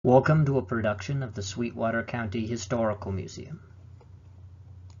Welcome to a production of the Sweetwater County Historical Museum.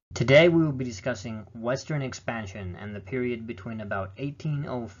 Today we will be discussing Western expansion and the period between about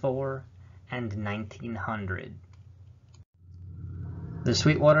 1804 and 1900. The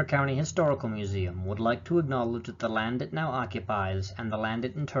Sweetwater County Historical Museum would like to acknowledge that the land it now occupies and the land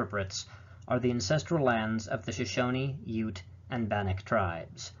it interprets are the ancestral lands of the Shoshone, Ute, and Bannock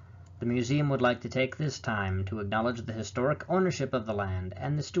tribes. The museum would like to take this time to acknowledge the historic ownership of the land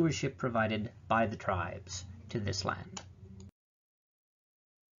and the stewardship provided by the tribes to this land.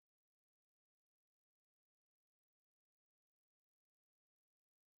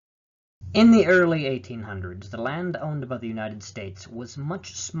 In the early 1800s, the land owned by the United States was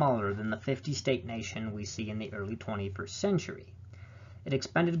much smaller than the 50-state nation we see in the early 21st century. It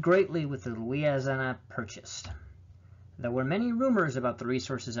expanded greatly with the Louisiana Purchase. There were many rumors about the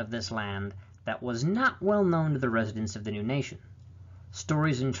resources of this land that was not well known to the residents of the new nation.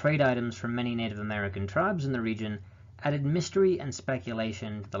 Stories and trade items from many Native American tribes in the region added mystery and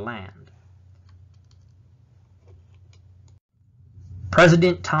speculation to the land.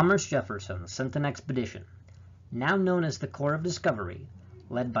 President Thomas Jefferson sent an expedition, now known as the Corps of Discovery,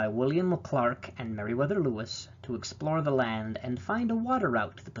 led by William Clark and Meriwether Lewis, to explore the land and find a water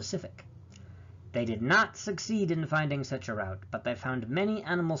route to the Pacific. They did not succeed in finding such a route, but they found many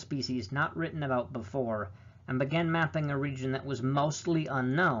animal species not written about before and began mapping a region that was mostly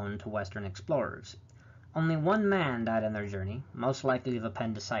unknown to Western explorers. Only one man died on their journey, most likely of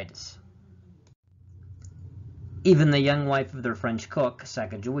appendicitis. Even the young wife of their French cook,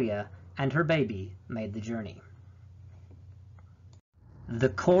 Sacagawea, and her baby made the journey. The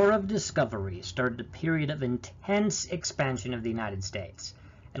Corps of Discovery started a period of intense expansion of the United States,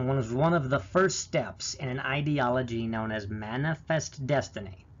 and was one of the first steps in an ideology known as Manifest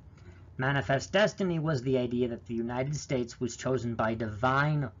Destiny. Manifest Destiny was the idea that the United States was chosen by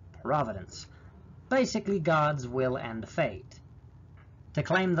divine providence, basically God's will and fate, to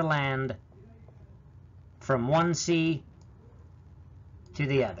claim the land from one sea to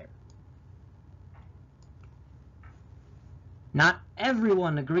the other. Not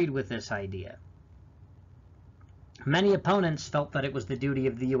everyone agreed with this idea. Many opponents felt that it was the duty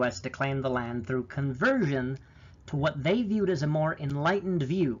of the U.S. to claim the land through conversion to what they viewed as a more enlightened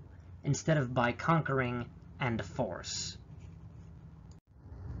view, instead of by conquering and force.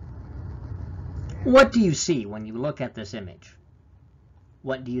 What do you see when you look at this image?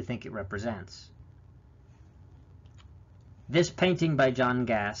 What do you think it represents? This painting by John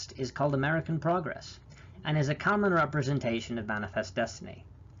Gast is called American Progress, and is a common representation of Manifest Destiny.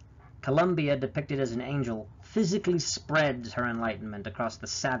 Columbia, depicted as an angel, physically spreads her enlightenment across the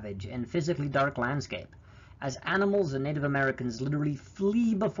savage and physically dark landscape, as animals and Native Americans literally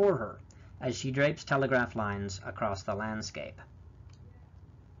flee before her as she drapes telegraph lines across the landscape.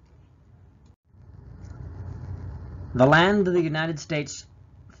 The land of the United States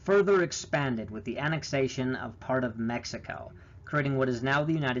further expanded with the annexation of part of Mexico, creating what is now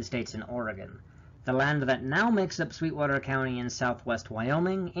the United States and Oregon. The land that now makes up Sweetwater County in southwest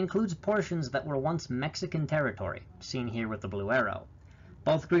Wyoming includes portions that were once Mexican territory, seen here with the blue arrow.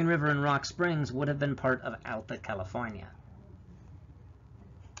 Both Green River and Rock Springs would have been part of Alta California.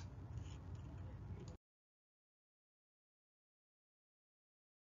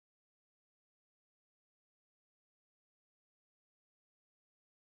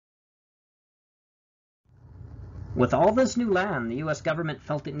 With all this new land, the U.S. government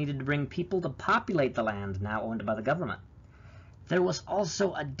felt it needed to bring people to populate the land now owned by the government. There was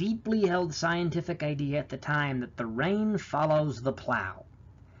also a deeply held scientific idea at the time that the rain follows the plow,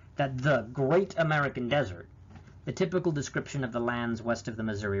 that the Great American Desert, the typical description of the lands west of the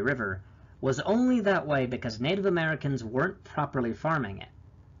Missouri River, was only that way because Native Americans weren't properly farming it.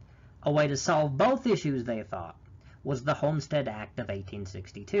 A way to solve both issues, they thought, was the Homestead Act of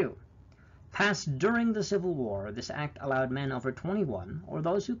 1862. Passed during the Civil War, this act allowed men over 21, or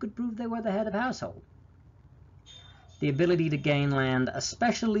those who could prove they were the head of household, the ability to gain land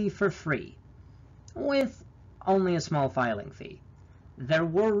especially for free, with only a small filing fee. There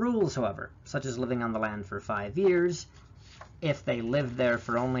were rules, however, such as living on the land for 5 years. If they lived there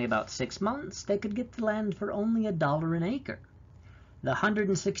for only about 6 months, they could get the land for only $1 an acre. The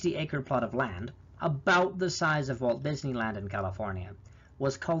 160-acre plot of land, about the size of Walt Disneyland in California,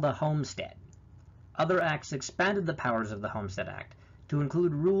 was called a homestead. Other acts expanded the powers of the Homestead Act to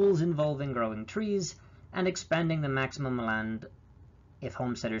include rules involving growing trees and expanding the maximum land if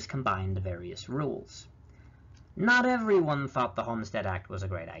homesteaders combined various rules. Not everyone thought the Homestead Act was a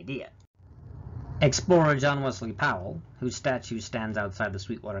great idea. Explorer John Wesley Powell, whose statue stands outside the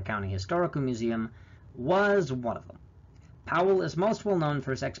Sweetwater County Historical Museum, was one of them. Powell is most well known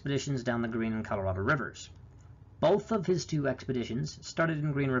for his expeditions down the Green and Colorado rivers. Both of his two expeditions started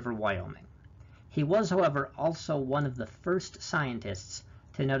in Green River, Wyoming. He was, however, also one of the first scientists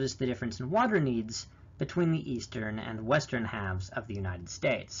to notice the difference in water needs between the eastern and western halves of the United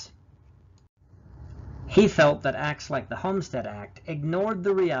States. He felt that acts like the Homestead Act ignored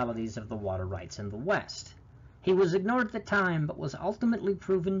the realities of the water rights in the West. He was ignored at the time, but was ultimately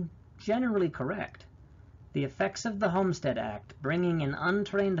proven generally correct. The effects of the Homestead Act, bringing in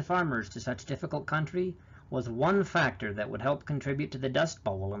untrained farmers to such difficult country, was one factor that would help contribute to the Dust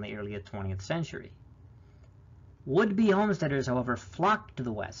Bowl in the early 20th century. Would-be homesteaders, however, flocked to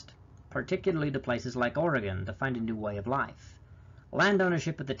the West, particularly to places like Oregon, to find a new way of life. Land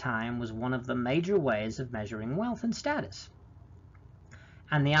ownership at the time was one of the major ways of measuring wealth and status,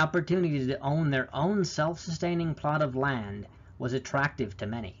 and the opportunity to own their own self-sustaining plot of land was attractive to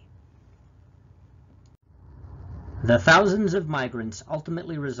many. The thousands of migrants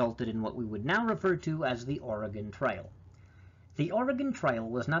ultimately resulted in what we would now refer to as the Oregon Trail. The Oregon Trail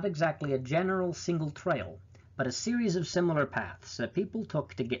was not exactly a general single trail, but a series of similar paths that people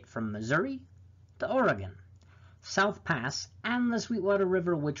took to get from Missouri to Oregon. South Pass and the Sweetwater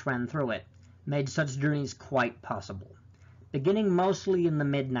River, which ran through it, made such journeys quite possible. Beginning mostly in the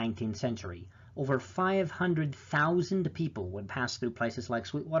mid-19th century, over 500,000 people would pass through places like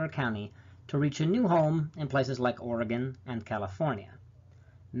Sweetwater County to reach a new home in places like Oregon and California.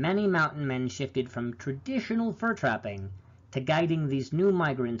 Many mountain men shifted from traditional fur trapping to guiding these new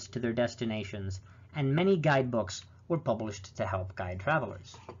migrants to their destinations, and many guidebooks were published to help guide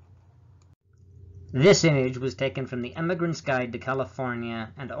travelers. This image was taken from the Emigrant's Guide to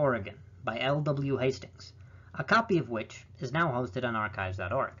California and Oregon by L.W. Hastings, a copy of which is now hosted on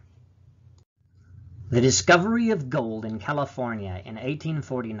archives.org. The discovery of gold in California in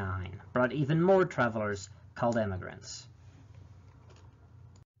 1849 brought even more travelers called emigrants.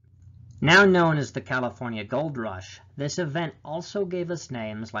 Now known as the California Gold Rush, this event also gave us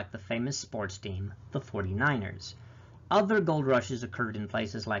names like the famous sports team, the 49ers. Other gold rushes occurred in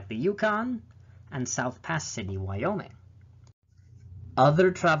places like the Yukon and South Pass City, Wyoming.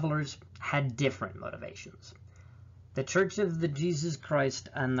 Other travelers had different motivations. The Church of the Jesus Christ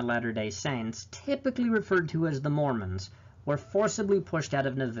and the Latter-day Saints, typically referred to as the Mormons, were forcibly pushed out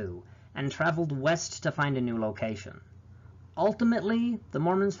of Nauvoo and traveled west to find a new location. Ultimately, the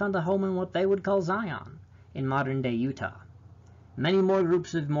Mormons found a home in what they would call Zion, in modern-day Utah. Many more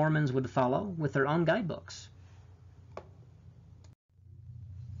groups of Mormons would follow with their own guidebooks.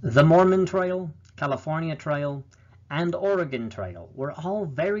 The Mormon Trail, California Trail, and Oregon Trail were all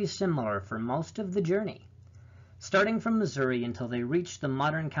very similar for most of the journey, starting from Missouri until they reached the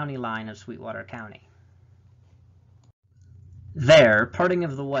modern county line of Sweetwater County. There, parting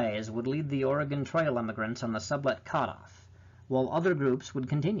of the ways would lead the Oregon Trail emigrants on the Sublette Cutoff, while other groups would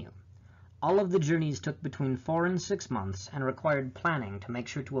continue. All of the journeys took between 4 and 6 months and required planning to make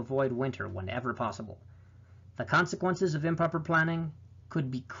sure to avoid winter whenever possible. The consequences of improper planning could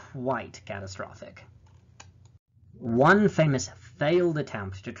be quite catastrophic. One famous failed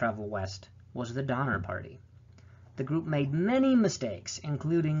attempt to travel west was the Donner Party. The group made many mistakes,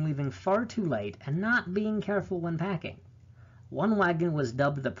 including leaving far too late and not being careful when packing. One wagon was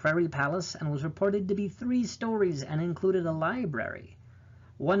dubbed the Prairie Palace and was reported to be 3 stories and included a library.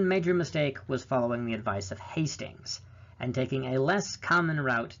 One major mistake was following the advice of Hastings and taking a less common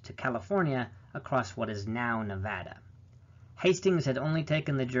route to California across what is now Nevada. Hastings had only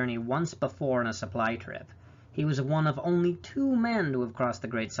taken the journey once before on a supply trip. He was one of only 2 men to have crossed the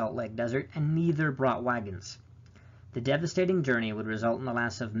Great Salt Lake Desert, and neither brought wagons. The devastating journey would result in the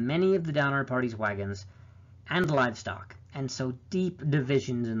loss of many of the Donner Party's wagons and livestock, and sow deep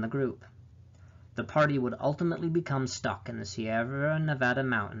divisions in the group. The party would ultimately become stuck in the Sierra Nevada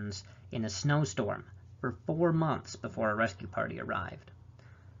mountains in a snowstorm for 4 months before a rescue party arrived.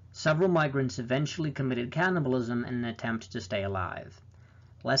 Several migrants eventually committed cannibalism in an attempt to stay alive.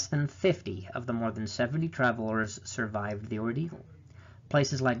 Less than 50 of the more than 70 travelers survived the ordeal.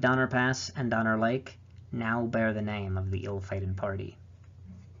 Places like Donner Pass and Donner Lake now bear the name of the ill-fated party.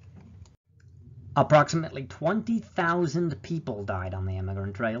 Approximately 20,000 people died on the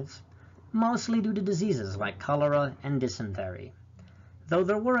immigrant trails, mostly due to diseases like cholera and dysentery. Though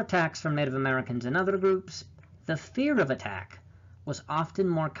there were attacks from Native Americans and other groups, the fear of attack was often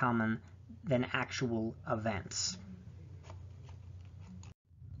more common than actual events.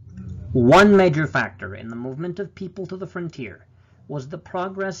 One major factor in the movement of people to the frontier was the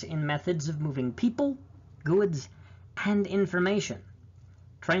progress in methods of moving people, goods, and information.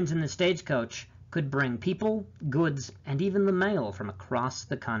 Trains in the stagecoach could bring people, goods, and even the mail from across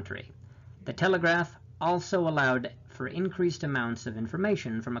the country. The telegraph also allowed for for increased amounts of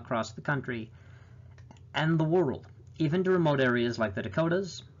information from across the country and the world, even to remote areas like the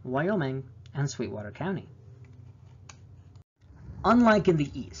Dakotas, Wyoming, and Sweetwater County. Unlike in the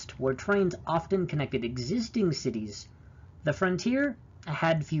East, where trains often connected existing cities, the frontier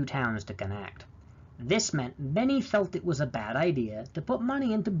had few towns to connect. This meant many felt it was a bad idea to put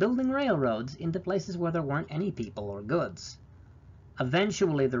money into building railroads into places where there weren't any people or goods.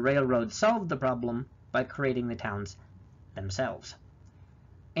 Eventually, the railroad solved the problem by creating the towns themselves.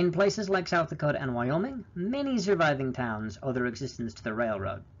 In places like South Dakota and Wyoming, many surviving towns owe their existence to the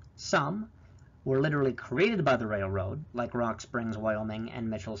railroad. Some were literally created by the railroad, like Rock Springs, Wyoming, and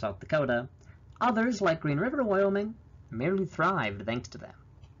Mitchell, South Dakota. Others, like Green River, Wyoming, merely thrived thanks to them.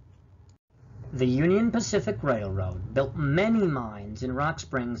 The Union Pacific Railroad built many mines in Rock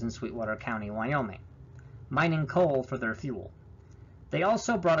Springs and Sweetwater County, Wyoming, mining coal for their fuel. They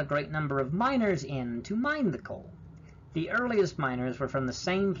also brought a great number of miners in to mine the coal. The earliest miners were from the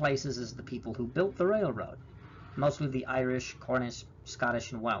same places as the people who built the railroad, mostly the Irish, Cornish,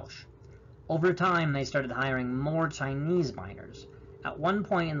 Scottish, and Welsh. Over time, they started hiring more Chinese miners. At one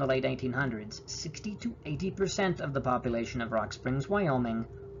point in the late 1800s, 60 to 80% of the population of Rock Springs, Wyoming,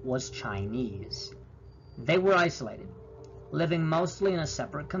 was Chinese. They were isolated, living mostly in a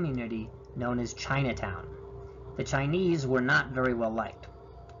separate community known as Chinatown. The Chinese were not very well liked.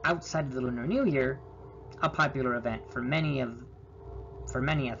 Outside of the Lunar New Year, a popular event for many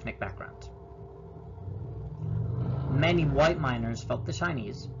ethnic backgrounds. Many white miners felt the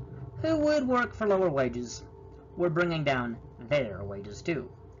Chinese, who would work for lower wages, were bringing down their wages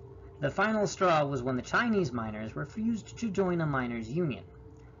too. The final straw was when the Chinese miners refused to join a miners' union,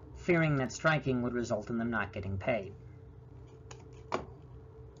 fearing that striking would result in them not getting paid.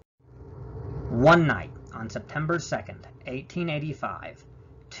 One night, on September 2nd, 1885,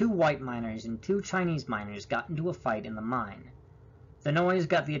 2 white miners and 2 Chinese miners got into a fight in the mine. The noise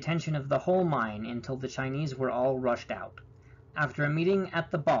got the attention of the whole mine until the Chinese were all rushed out. After a meeting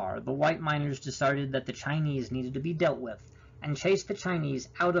at the bar, the white miners decided that the Chinese needed to be dealt with and chased the Chinese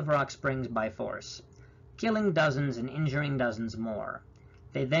out of Rock Springs by force, killing dozens and injuring dozens more.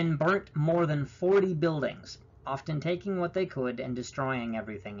 They then burnt more than 40 buildings, often taking what they could and destroying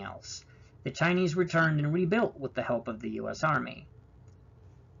everything else. The Chinese returned and rebuilt with the help of the U.S. Army.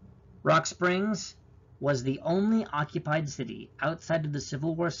 Rock Springs was the only occupied city outside of the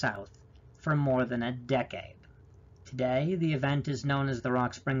Civil War South for more than a decade. Today, the event is known as the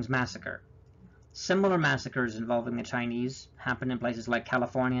Rock Springs Massacre. Similar massacres involving the Chinese happened in places like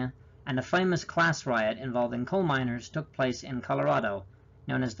California, and a famous class riot involving coal miners took place in Colorado,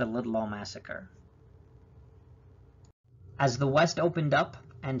 known as the Little O Massacre. As the West opened up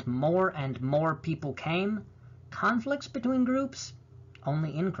and more people came, conflicts between groups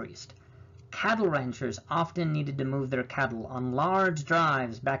only increased. Cattle ranchers often needed to move their cattle on large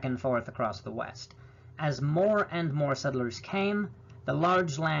drives back and forth across the West. As more and more settlers came, the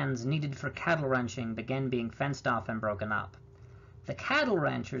large lands needed for cattle ranching began being fenced off and broken up. The cattle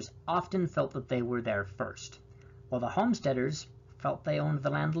ranchers often felt that they were there first, while the homesteaders felt they owned the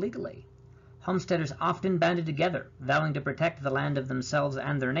land legally. Homesteaders often banded together, vowing to protect the land of themselves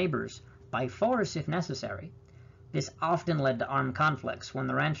and their neighbors, by force if necessary. This often led to armed conflicts when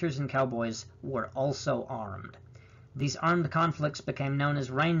the ranchers and cowboys were also armed. These armed conflicts became known as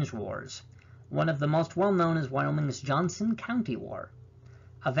range wars. One of the most well-known is Wyoming's Johnson County War.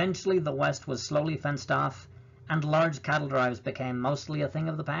 Eventually, the West was slowly fenced off, and large cattle drives became mostly a thing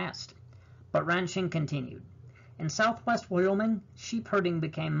of the past. But ranching continued. In southwest Wyoming, sheep herding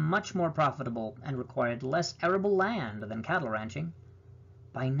became much more profitable and required less arable land than cattle ranching.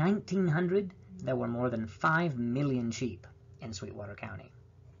 By 1900, there were more than 5 million sheep in Sweetwater County.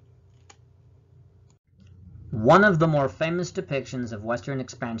 One of the more famous depictions of Western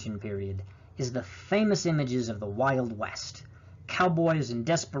expansion period is the famous images of the Wild West. Cowboys and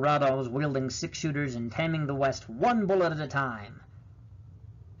desperados wielding 6-shooters and taming the West one bullet at a time.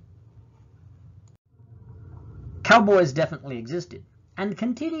 Cowboys definitely existed, and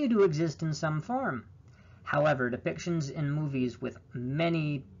continue to exist in some form. However, depictions in movies with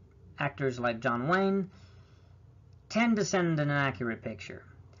many actors like John Wayne tend to send an inaccurate picture.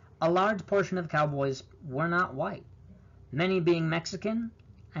 A large portion of cowboys were not white, many being Mexican,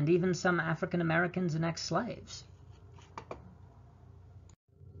 and even some African Americans and ex-slaves.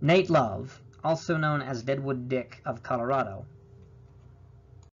 Nate Love, also known as Deadwood Dick of Colorado,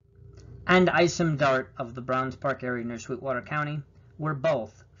 and Isom Dart of the Browns Park area near Sweetwater County were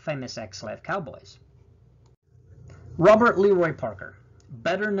both famous ex-slave cowboys. Robert Leroy Parker,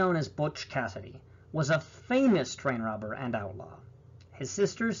 better known as Butch Cassidy, was a famous train robber and outlaw. His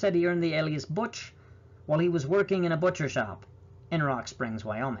sister said he earned the alias Butch while he was working in a butcher shop in Rock Springs,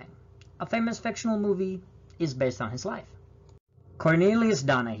 Wyoming. A famous fictional movie is based on his life. Cornelius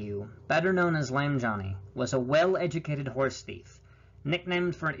Donahue, better known as Lame Johnny, was a well-educated horse thief,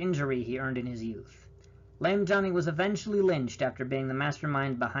 nicknamed for an injury he earned in his youth. Lame Johnny was eventually lynched after being the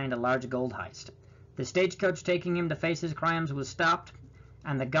mastermind behind a large gold heist. The stagecoach taking him to face his crimes was stopped,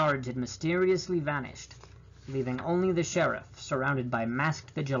 and the guards had mysteriously vanished, leaving only the sheriff surrounded by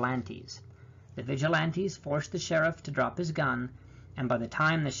masked vigilantes. The vigilantes forced the sheriff to drop his gun, and by the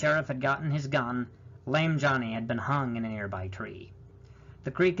time the sheriff had gotten his gun, Lame Johnny had been hung in a nearby tree.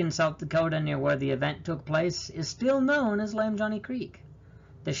 The creek in South Dakota near where the event took place is still known as Lame Johnny Creek.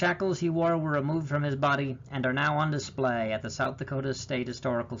 The shackles he wore were removed from his body and are now on display at the South Dakota State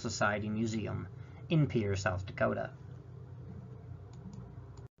Historical Society Museum in Pierre, South Dakota.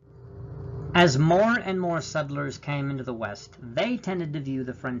 As more and more settlers came into the West, they tended to view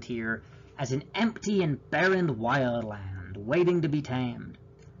the frontier as an empty and barren wildland waiting to be tamed.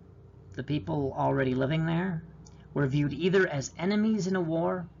 The people already living there were viewed either as enemies in a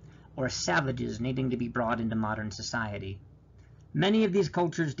war or savages needing to be brought into modern society. Many of these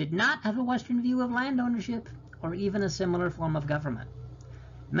cultures did not have a Western view of land ownership or even a similar form of government.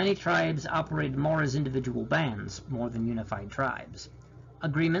 Many tribes operated more as individual bands more than unified tribes.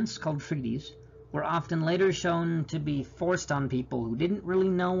 Agreements, called treaties, were often later shown to be forced on people who didn't really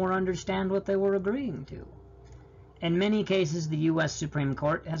know or understand what they were agreeing to. In many cases, the U.S. Supreme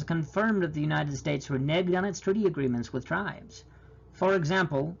Court has confirmed that the United States reneged on its treaty agreements with tribes. For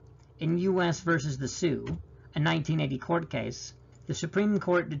example, in U.S. versus the Sioux, a 1980 court case, the Supreme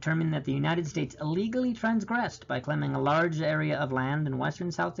Court determined that the United States illegally transgressed by claiming a large area of land in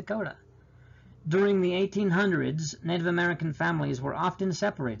western South Dakota. During the 1800s, Native American families were often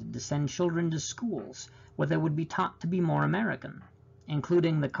separated to send children to schools where they would be taught to be more American,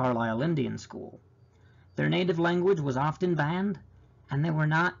 including the Carlisle Indian School. Their native language was often banned, and they were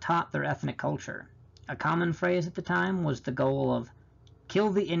not taught their ethnic culture. A common phrase at the time was the goal of kill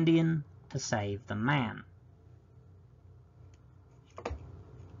the Indian to save the man.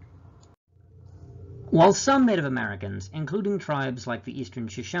 While some Native Americans, including tribes like the Eastern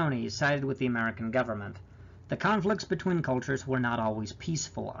Shoshone, sided with the American government, the conflicts between cultures were not always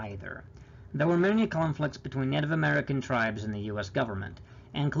peaceful either. There were many conflicts between Native American tribes and the U.S. government,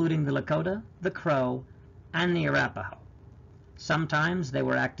 including the Lakota, the Crow, and the Arapaho. Sometimes they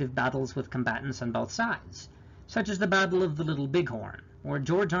were active battles with combatants on both sides, such as the Battle of the Little Bighorn, where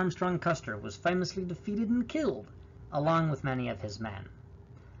George Armstrong Custer was famously defeated and killed, along with many of his men,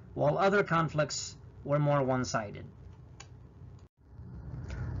 while other conflicts were more one-sided,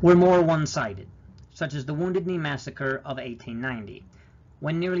 such as the Wounded Knee Massacre of 1890,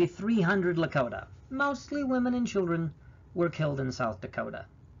 when nearly 300 Lakota, mostly women and children, were killed in South Dakota.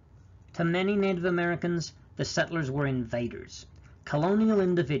 To many Native Americans, the settlers were invaders, colonial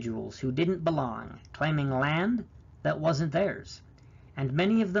individuals who didn't belong, claiming land that wasn't theirs, and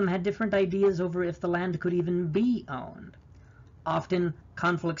many of them had different ideas over if the land could even be owned. Often,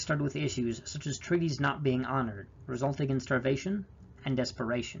 conflicts started with issues such as treaties not being honored, resulting in starvation and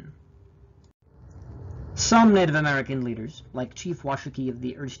desperation. Some Native American leaders, like Chief Washakie of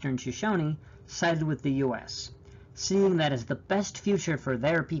the Eastern Shoshone, sided with the U.S., seeing that as the best future for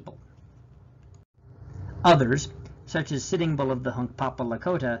their people. Others, such as Sitting Bull of the Hunkpapa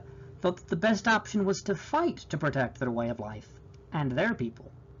Lakota, thought that the best option was to fight to protect their way of life and their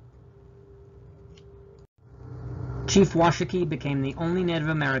people. Chief Washakie became the only Native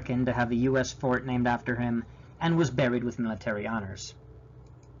American to have a U.S. fort named after him and was buried with military honors.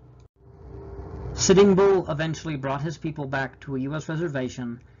 Sitting Bull eventually brought his people back to a U.S.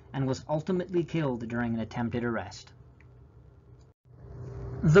 reservation and was ultimately killed during an attempted arrest.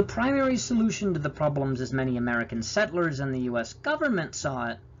 The primary solution to the problems as many American settlers and the U.S. government saw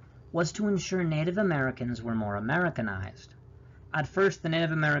it was to ensure Native Americans were more Americanized. At first, the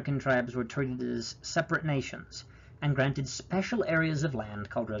Native American tribes were treated as separate nations and granted special areas of land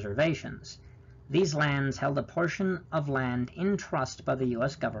called reservations. These lands held a portion of land in trust by the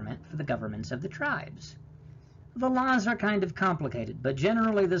U.S. government for the governments of the tribes. The laws are kind of complicated, but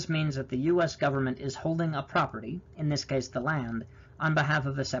generally this means that the U.S. government is holding a property, in this case the land, on behalf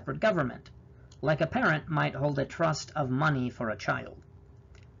of a separate government, like a parent might hold a trust of money for a child.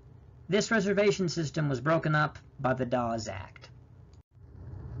 This reservation system was broken up by the Dawes Act.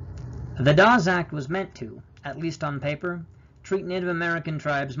 The Dawes Act was meant to, at least on paper, treat Native American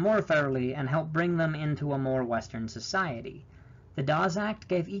tribes more fairly and help bring them into a more Western society. The Dawes Act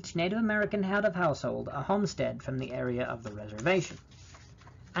gave each Native American head of household a homestead from the area of the reservation,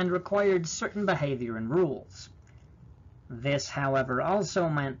 and required certain behavior and rules. This, however, also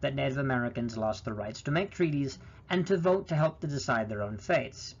meant that Native Americans lost their rights to make treaties and to vote to help to decide their own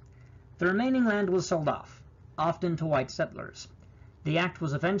fates. The remaining land was sold off, often to white settlers. The act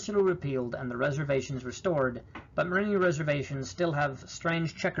was eventually repealed and the reservations restored, but many reservations still have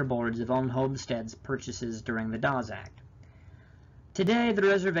strange checkerboards of owned homesteads purchases during the Dawes Act. Today, the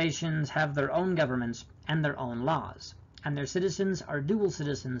reservations have their own governments and their own laws, and their citizens are dual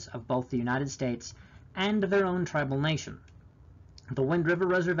citizens of both the United States and their own tribal nation. The Wind River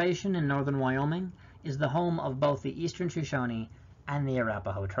Reservation in northern Wyoming is the home of both the Eastern Shoshone and the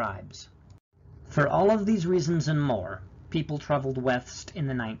Arapaho tribes. For all of these reasons and more, people traveled west in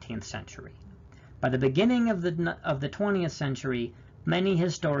the 19th century. By the beginning of the 20th century, many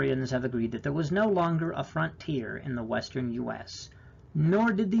historians have agreed that there was no longer a frontier in the western U.S.,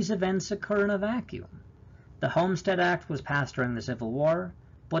 nor did these events occur in a vacuum. The Homestead Act was passed during the Civil War.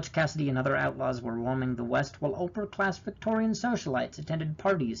 Butch Cassidy and other outlaws were roaming the West, while upper-class Victorian socialites attended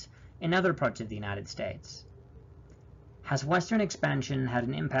parties in other parts of the United States. Has Western expansion had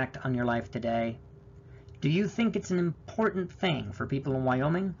an impact on your life today? Do you think it's an important thing for people in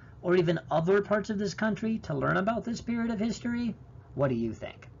Wyoming, or even other parts of this country, to learn about this period of history? What do you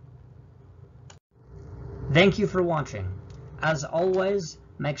think? Thank you for watching. As always,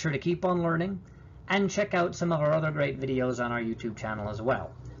 make sure to keep on learning, and check out some of our other great videos on our YouTube channel as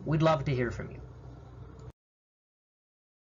well. We'd love to hear from you.